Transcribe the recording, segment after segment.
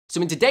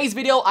So in today's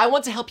video, I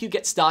want to help you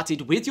get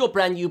started with your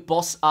brand new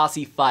Boss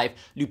RC-5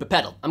 looper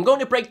pedal. I'm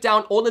going to break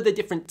down all of the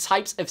different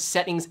types of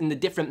settings and the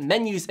different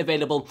menus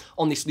available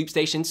on this loop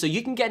station so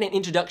you can get an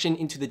introduction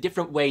into the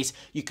different ways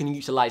you can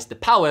utilize the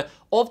power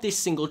of this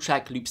single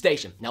track loop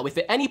station. Now, if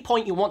at any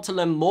point you want to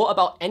learn more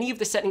about any of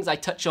the settings I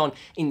touch on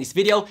in this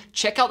video,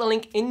 check out the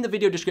link in the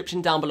video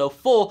description down below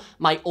for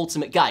my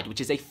ultimate guide,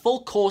 which is a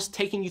full course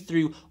taking you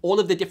through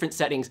all of the different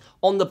settings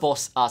on the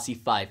Boss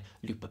RC-5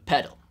 looper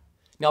pedal.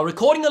 Now,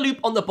 recording a loop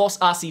on the Boss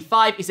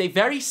RC-5 is a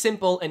very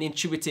simple and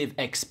intuitive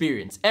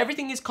experience.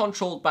 Everything is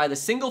controlled by the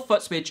single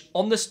foot switch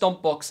on the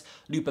Stompbox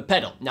looper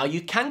pedal. Now,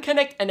 you can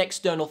connect an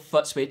external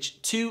foot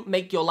switch to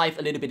make your life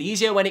a little bit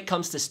easier when it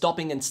comes to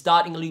stopping and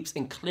starting loops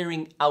and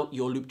clearing out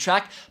your loop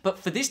track. But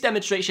for this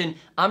demonstration,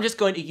 I'm just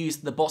going to use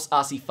the Boss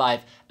RC-5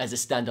 as a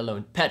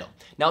standalone pedal.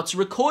 Now, to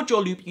record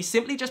your loop, you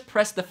simply just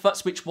press the foot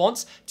switch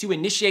once to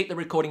initiate the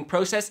recording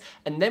process.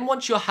 And then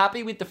once you're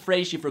happy with the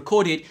phrase you've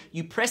recorded,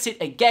 you press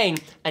it again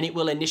and it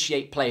will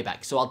initiate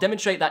playback. So I'll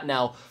demonstrate that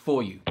now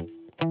for you.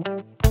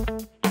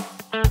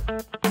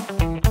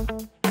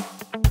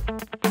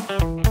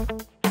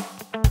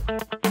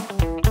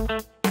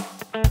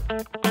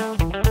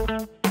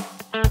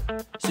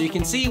 So you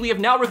can see we have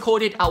now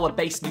recorded our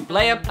bass loop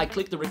layer. I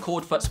clicked the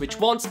record foot switch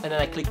once and then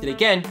I clicked it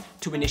again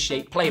to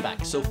initiate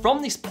playback. So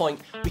from this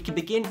point, we can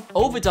begin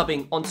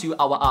overdubbing onto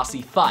our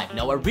RC-5.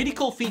 Now, a really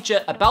cool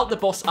feature about the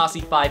Boss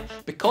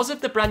RC-5, because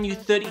of the brand new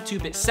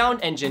 32-bit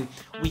sound engine,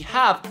 we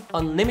have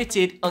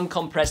unlimited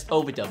uncompressed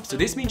overdub. So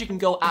this means you can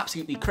go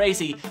absolutely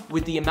crazy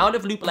with the amount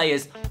of loop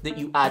layers that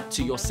you add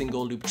to your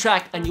single loop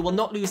track, and you will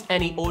not lose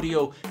any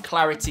audio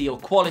clarity or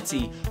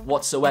quality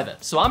whatsoever.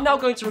 So I'm now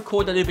going to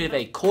record a little bit of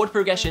a chord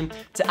progression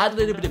to add a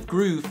little bit of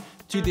groove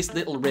to this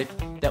little riff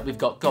that we've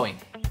got going.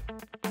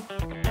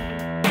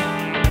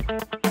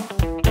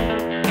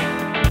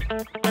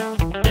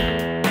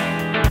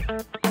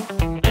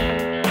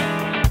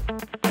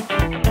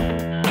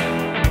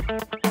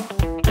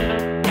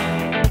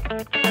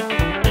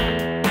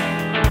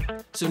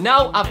 So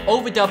now I've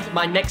overdubbed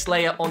my next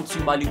layer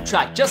onto my loop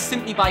track, just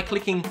simply by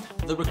clicking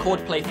the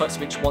record play foot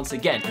switch once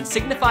again. And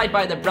signified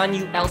by the brand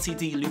new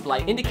LCD loop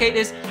light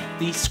indicators,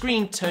 the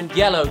screen turned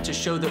yellow to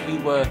show that we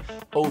were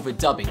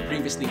overdubbing.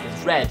 Previously it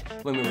was red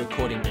when we were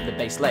recording the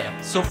bass layer.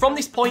 So from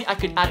this point, I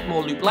could add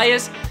more loop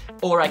layers,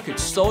 or I could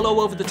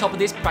solo over the top of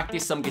this,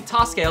 practice some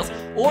guitar scales,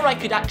 or I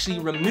could actually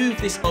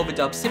remove this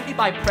overdub simply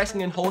by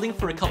pressing and holding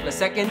for a couple of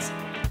seconds.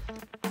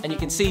 And you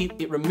can see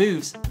it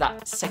removes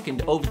that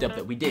second overdub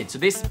that we did. So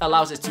this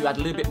allows us to add a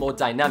little bit more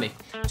dynamic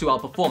to our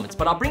performance.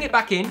 But I'll bring it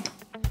back in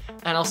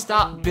and I'll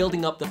start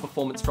building up the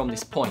performance from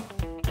this point.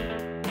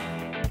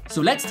 So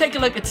let's take a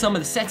look at some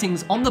of the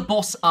settings on the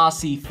Boss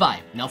RC-5.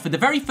 Now, for the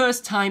very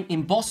first time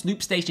in Boss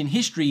Loop Station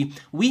history,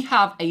 we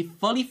have a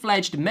fully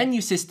fledged menu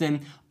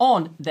system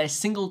on their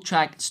single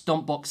track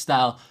Stompbox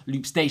style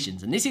loop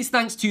stations. And this is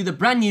thanks to the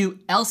brand new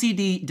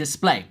LCD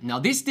display. Now,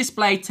 this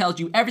display tells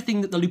you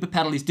everything that the looper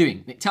pedal is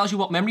doing. It tells you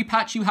what memory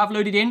patch you have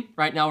loaded in.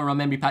 Right now we're on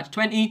memory patch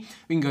 20.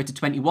 We can go to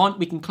 21.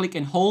 We can click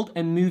and hold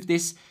and move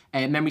this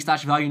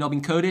memory/value knob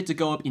encoder to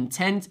go up in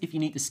tens if you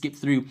need to skip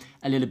through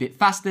a little bit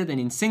faster than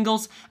in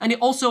singles. And it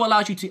also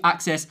allows you to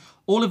access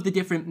all of the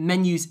different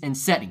menus and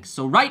settings.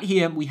 So right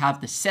here, we have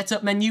the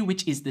setup menu,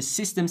 which is the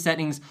system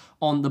settings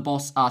on the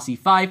Boss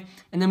RC-5.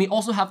 And then we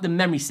also have the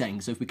memory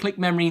settings. So if we click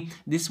memory,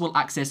 this will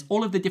access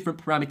all of the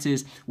different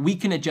parameters we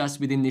can adjust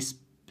within this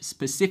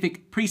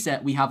specific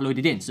preset we have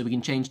loaded in. So we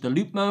can change the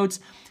loop modes,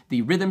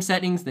 the rhythm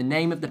settings, the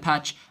name of the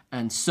patch,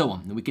 and so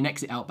on. And we can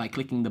exit out by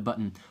clicking the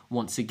button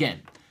once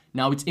again.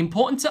 Now, it's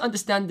important to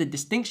understand the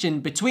distinction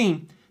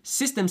between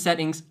system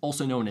settings,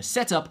 also known as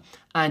setup,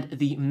 and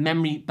the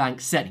memory bank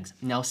settings.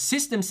 Now,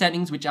 system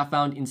settings, which are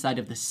found inside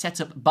of the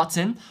setup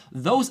button,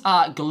 those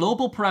are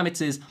global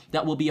parameters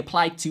that will be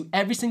applied to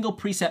every single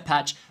preset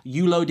patch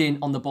you load in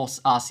on the Boss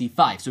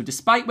RC-5. So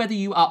despite whether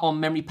you are on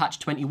memory patch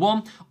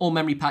 21 or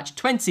memory patch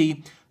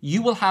 20,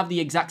 you will have the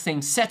exact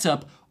same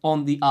setup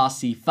on the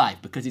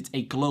RC-5 because it's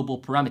a global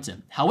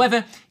parameter.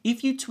 However,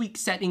 if you tweak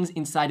settings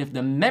inside of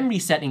the memory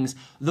settings,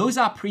 those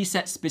are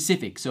preset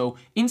specific. So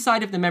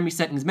inside of the memory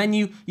settings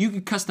menu, you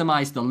can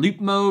customize the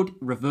loop mode,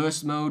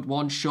 reverse mode,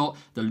 one shot,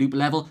 the loop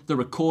level, the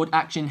record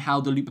action,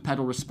 how the looper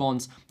pedal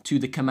responds to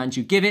the commands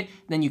you give it.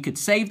 Then you could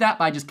save that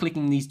by just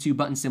clicking these two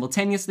buttons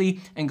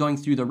simultaneously and going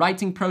through the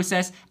writing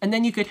process. And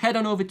then you could head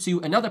on over to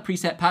another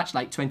preset patch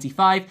like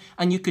 25,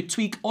 and you could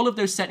tweak all of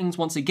those settings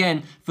once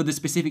again for the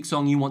specific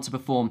song you want to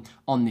perform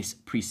on this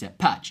preset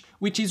patch,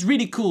 which is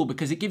really cool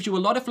because it gives you a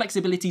lot of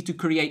flexibility to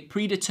create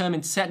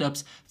predetermined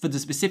setups for the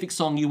specific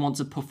song you want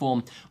to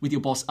perform with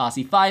your Boss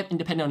RC-5, and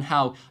depending on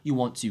how you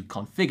want to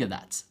configure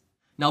that.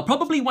 Now,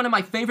 probably one of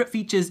my favorite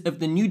features of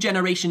the new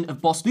generation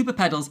of Boss looper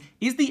pedals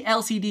is the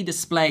LCD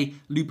display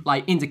loop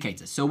light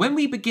indicator. So when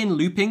we begin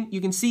looping, you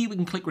can see we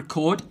can click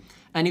record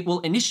and it will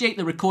initiate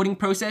the recording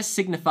process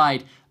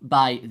signified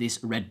by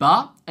this red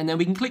bar. And then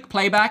we can click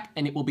playback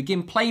and it will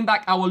begin playing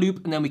back our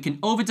loop, and then we can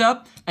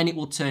overdub and it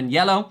will turn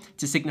yellow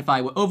to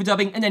signify we're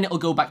overdubbing, and then it'll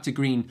go back to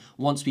green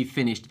once we've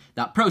finished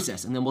that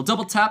process. And then we'll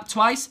double tap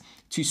twice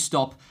to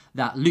stop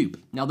that loop.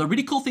 Now, the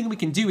really cool thing we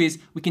can do is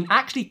we can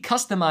actually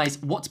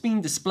customize what's being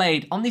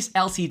displayed on this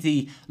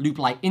LCD loop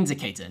light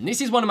indicator. And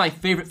this is one of my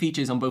favorite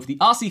features on both the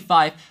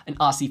RC-5 and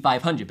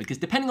RC-500, because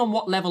depending on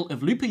what level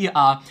of looper you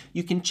are,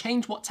 you can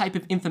change what type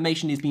of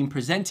information is being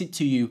presented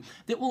to you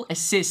that will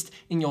assist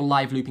in your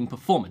live looping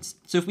performance.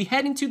 So if we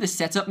head into the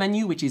setup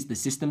menu, which is the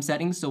system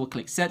settings, so we'll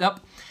click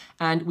setup,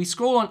 and we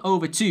scroll on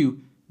over to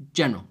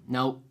general.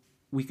 Now,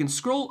 we can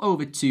scroll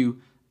over to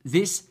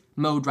this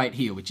mode right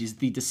here, which is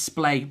the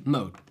display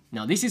mode.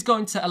 Now, this is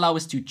going to allow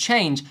us to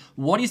change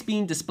what is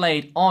being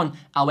displayed on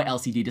our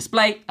LCD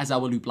display as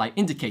our loop light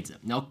indicator.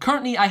 Now,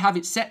 currently I have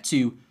it set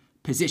to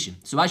position.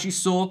 So as you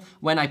saw,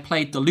 when I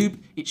played the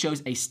loop, it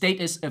shows a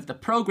status of the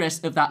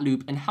progress of that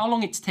loop and how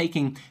long it's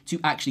taking to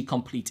actually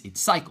complete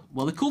its cycle.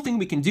 Well, the cool thing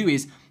we can do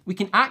is we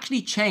can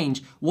actually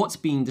change what's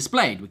being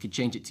displayed. We could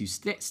change it to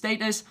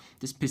status,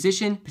 this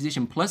position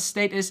plus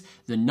status,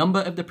 the number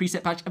of the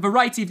preset patch, a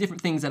variety of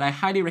different things that I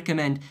highly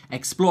recommend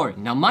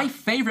exploring. Now, my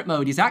favorite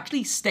mode is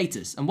actually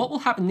status. And what will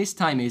happen this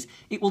time is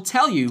it will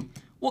tell you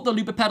what the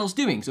looper pedal's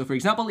doing. So for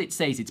example, it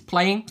says it's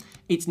playing,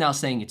 it's now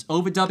saying it's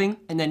overdubbing,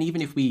 and then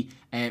even if we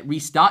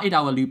restarted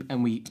our loop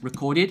and we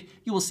recorded,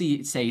 you will see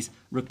it says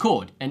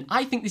record. And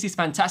I think this is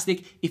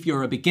fantastic if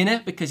you're a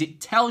beginner because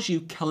it tells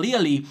you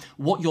clearly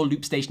what your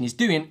loop station is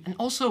doing. And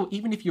also,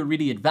 even if you're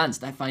really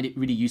advanced, I find it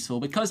really useful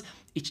because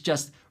it's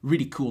just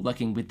really cool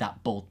looking with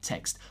that bold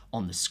text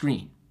on the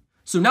screen.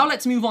 So now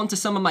let's move on to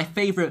some of my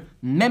favorite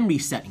memory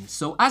settings.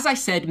 So as I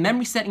said,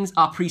 memory settings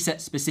are preset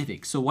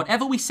specific. So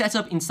whatever we set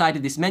up inside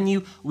of this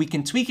menu, we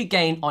can tweak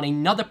again on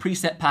another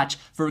preset patch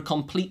for a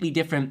completely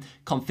different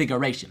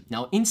configuration.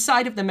 Now,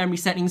 inside of the memory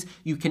settings,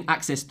 you can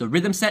access the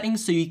rhythm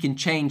settings. So you can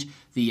change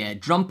the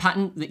drum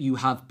pattern that you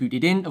have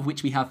booted in, of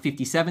which we have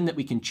 57 that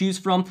we can choose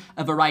from,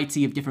 a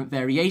variety of different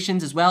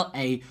variations as well,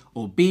 A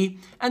or B.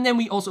 And then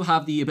we also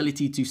have the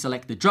ability to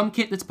select the drum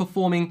kit that's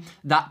performing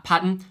that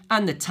pattern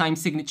and the time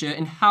signature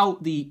and how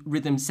the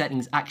rhythm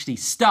settings actually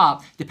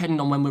start depending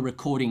on when we're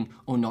recording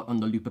or not on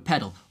the looper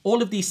pedal.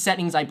 All of these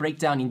settings I break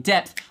down in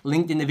depth,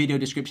 linked in the video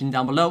description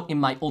down below in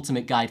my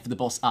ultimate guide for the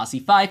Boss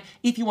RC-5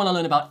 if you want to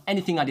learn about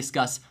anything I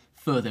discuss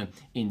further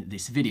in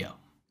this video.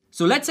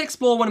 So let's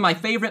explore one of my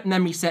favorite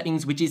memory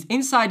settings, which is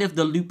inside of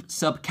the loop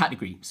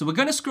subcategory. So we're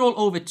going to scroll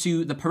over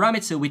to the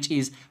parameter, which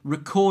is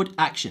record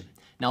action.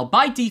 Now,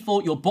 by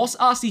default, your Boss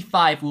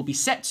RC-5 will be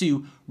set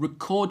to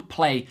record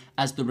play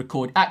as the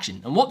record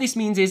action. And what this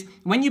means is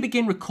when you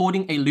begin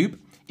recording a loop,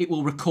 it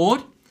will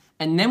record.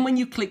 And then when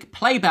you click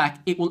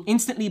playback, it will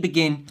instantly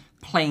begin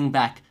playing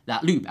back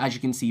that loop, as you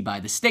can see by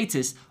the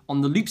status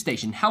on the loop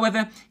station.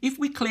 However, if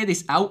we clear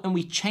this out and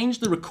we change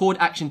the record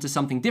action to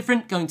something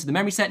different, go into the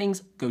memory settings,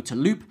 go to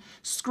loop,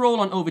 scroll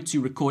on over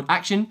to record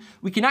action,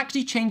 we can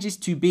actually change this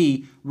to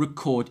be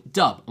record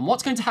dub. And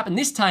what's going to happen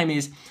this time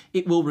is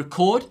it will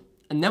record,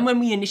 and then when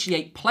we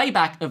initiate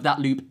playback of that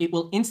loop, it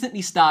will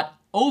instantly start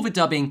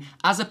overdubbing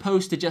as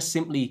opposed to just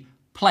simply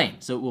playing.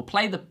 So it will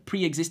play the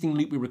pre-existing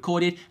loop we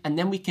recorded, and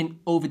then we can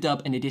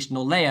overdub an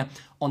additional layer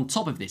on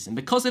top of this. And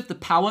because of the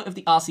power of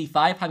the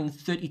RC-5 having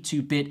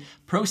 32-bit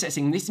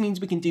processing, this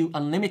means we can do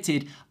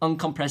unlimited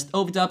uncompressed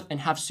overdub and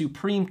have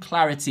supreme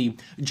clarity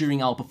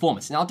during our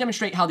performance. And I'll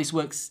demonstrate how this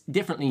works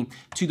differently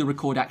to the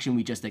record action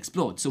we just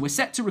explored. So we're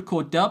set to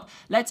record dub.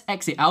 Let's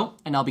exit out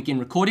and I'll begin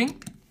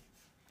recording.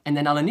 And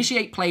then I'll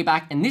initiate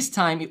playback, and this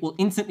time it will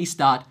instantly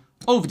start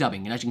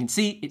overdubbing. And as you can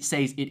see, it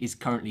says it is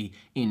currently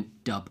in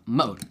dub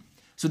mode.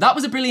 So that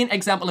was a brilliant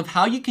example of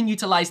how you can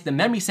utilize the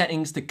memory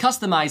settings to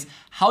customize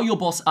how your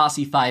Boss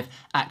RC-5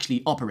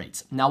 actually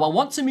operates. Now I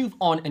want to move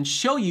on and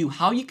show you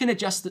how you can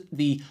adjust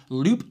the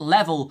loop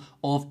level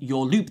of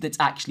your loop that's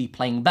actually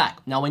playing back.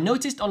 Now I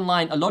noticed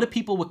online a lot of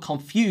people were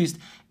confused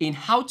in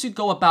how to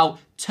go about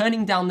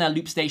turning down their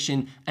loop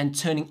station and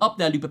turning up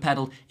their looper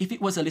pedal if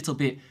it was a little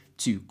bit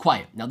too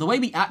quiet. Now the way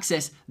we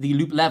access the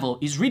loop level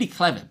is really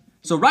clever.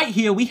 So right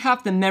here, we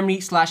have the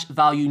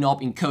memory/value knob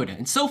encoder.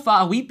 And so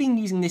far, we've been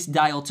using this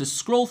dial to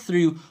scroll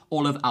through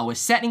all of our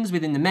settings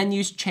within the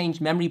menus,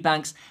 change memory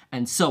banks,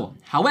 and so on.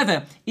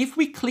 However, if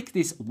we click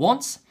this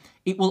once,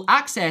 it will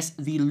access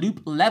the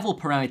loop level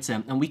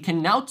parameter, and we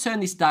can now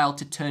turn this dial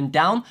to turn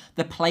down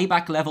the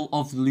playback level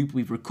of the loop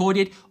we've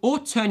recorded, or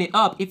turn it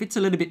up if it's a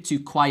little bit too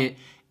quiet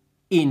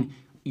in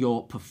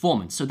your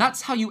performance. So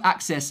that's how you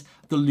access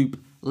the loop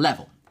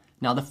level.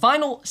 Now, the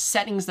final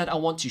settings that I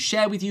want to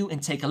share with you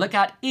and take a look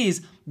at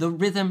is the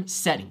rhythm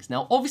settings.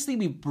 Now, obviously,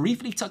 we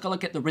briefly took a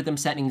look at the rhythm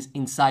settings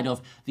inside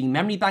of the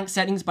memory bank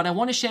settings, but I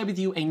want to share with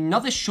you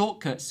another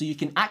shortcut so you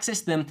can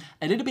access them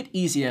a little bit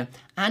easier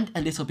and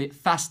a little bit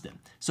faster.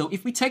 So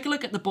if we take a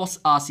look at the Boss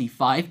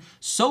RC-5,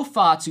 so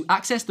far to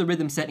access the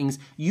rhythm settings,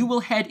 you will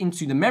head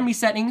into the memory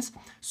settings,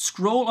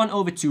 scroll on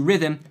over to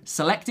rhythm,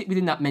 select it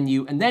within that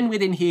menu, and then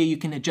within here, you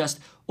can adjust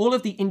all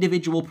of the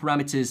individual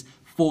parameters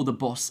for the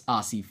Boss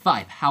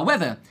RC-5.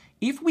 However,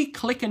 if we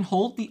click and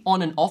hold the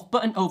on and off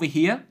button over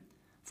here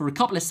for a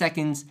couple of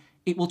seconds,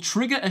 it will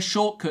trigger a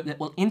shortcut that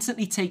will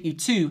instantly take you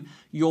to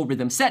your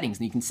rhythm settings.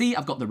 And you can see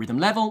I've got the rhythm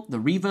level, the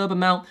reverb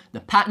amount, the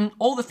pattern,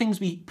 all the things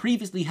we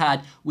previously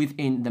had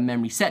within the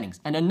memory settings.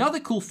 And another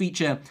cool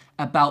feature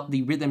about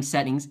the rhythm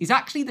settings is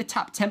actually the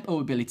tap tempo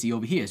ability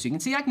over here. So you can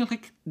see I can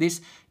click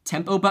this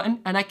tempo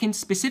button and I can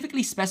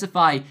specifically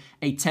specify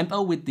a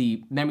tempo with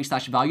the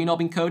memory/value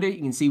knob encoder.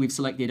 You can see we've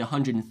selected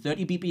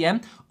 130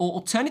 BPM, or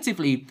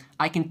alternatively,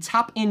 I can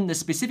tap in the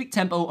specific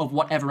tempo of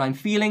whatever I'm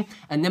feeling,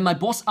 and then my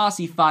Boss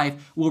RC-5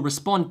 will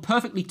respond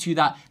perfectly to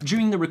that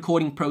during the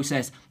recording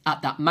process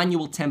at that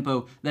manual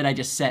tempo that I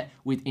just set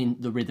within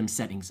the rhythm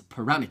settings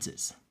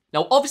parameters.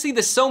 Now, obviously,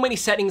 there's so many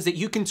settings that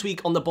you can tweak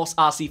on the Boss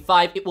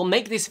RC-5, it will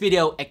make this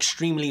video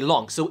extremely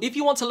long. So if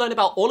you want to learn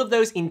about all of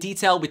those in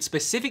detail with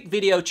specific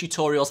video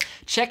tutorials,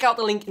 check out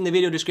the link in the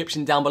video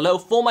description down below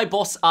for my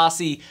Boss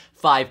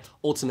RC-5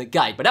 Ultimate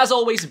Guide. But as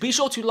always, be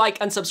sure to like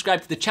and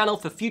subscribe to the channel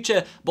for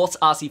future Boss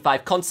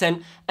RC-5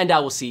 content, and I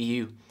will see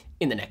you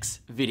in the next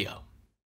video.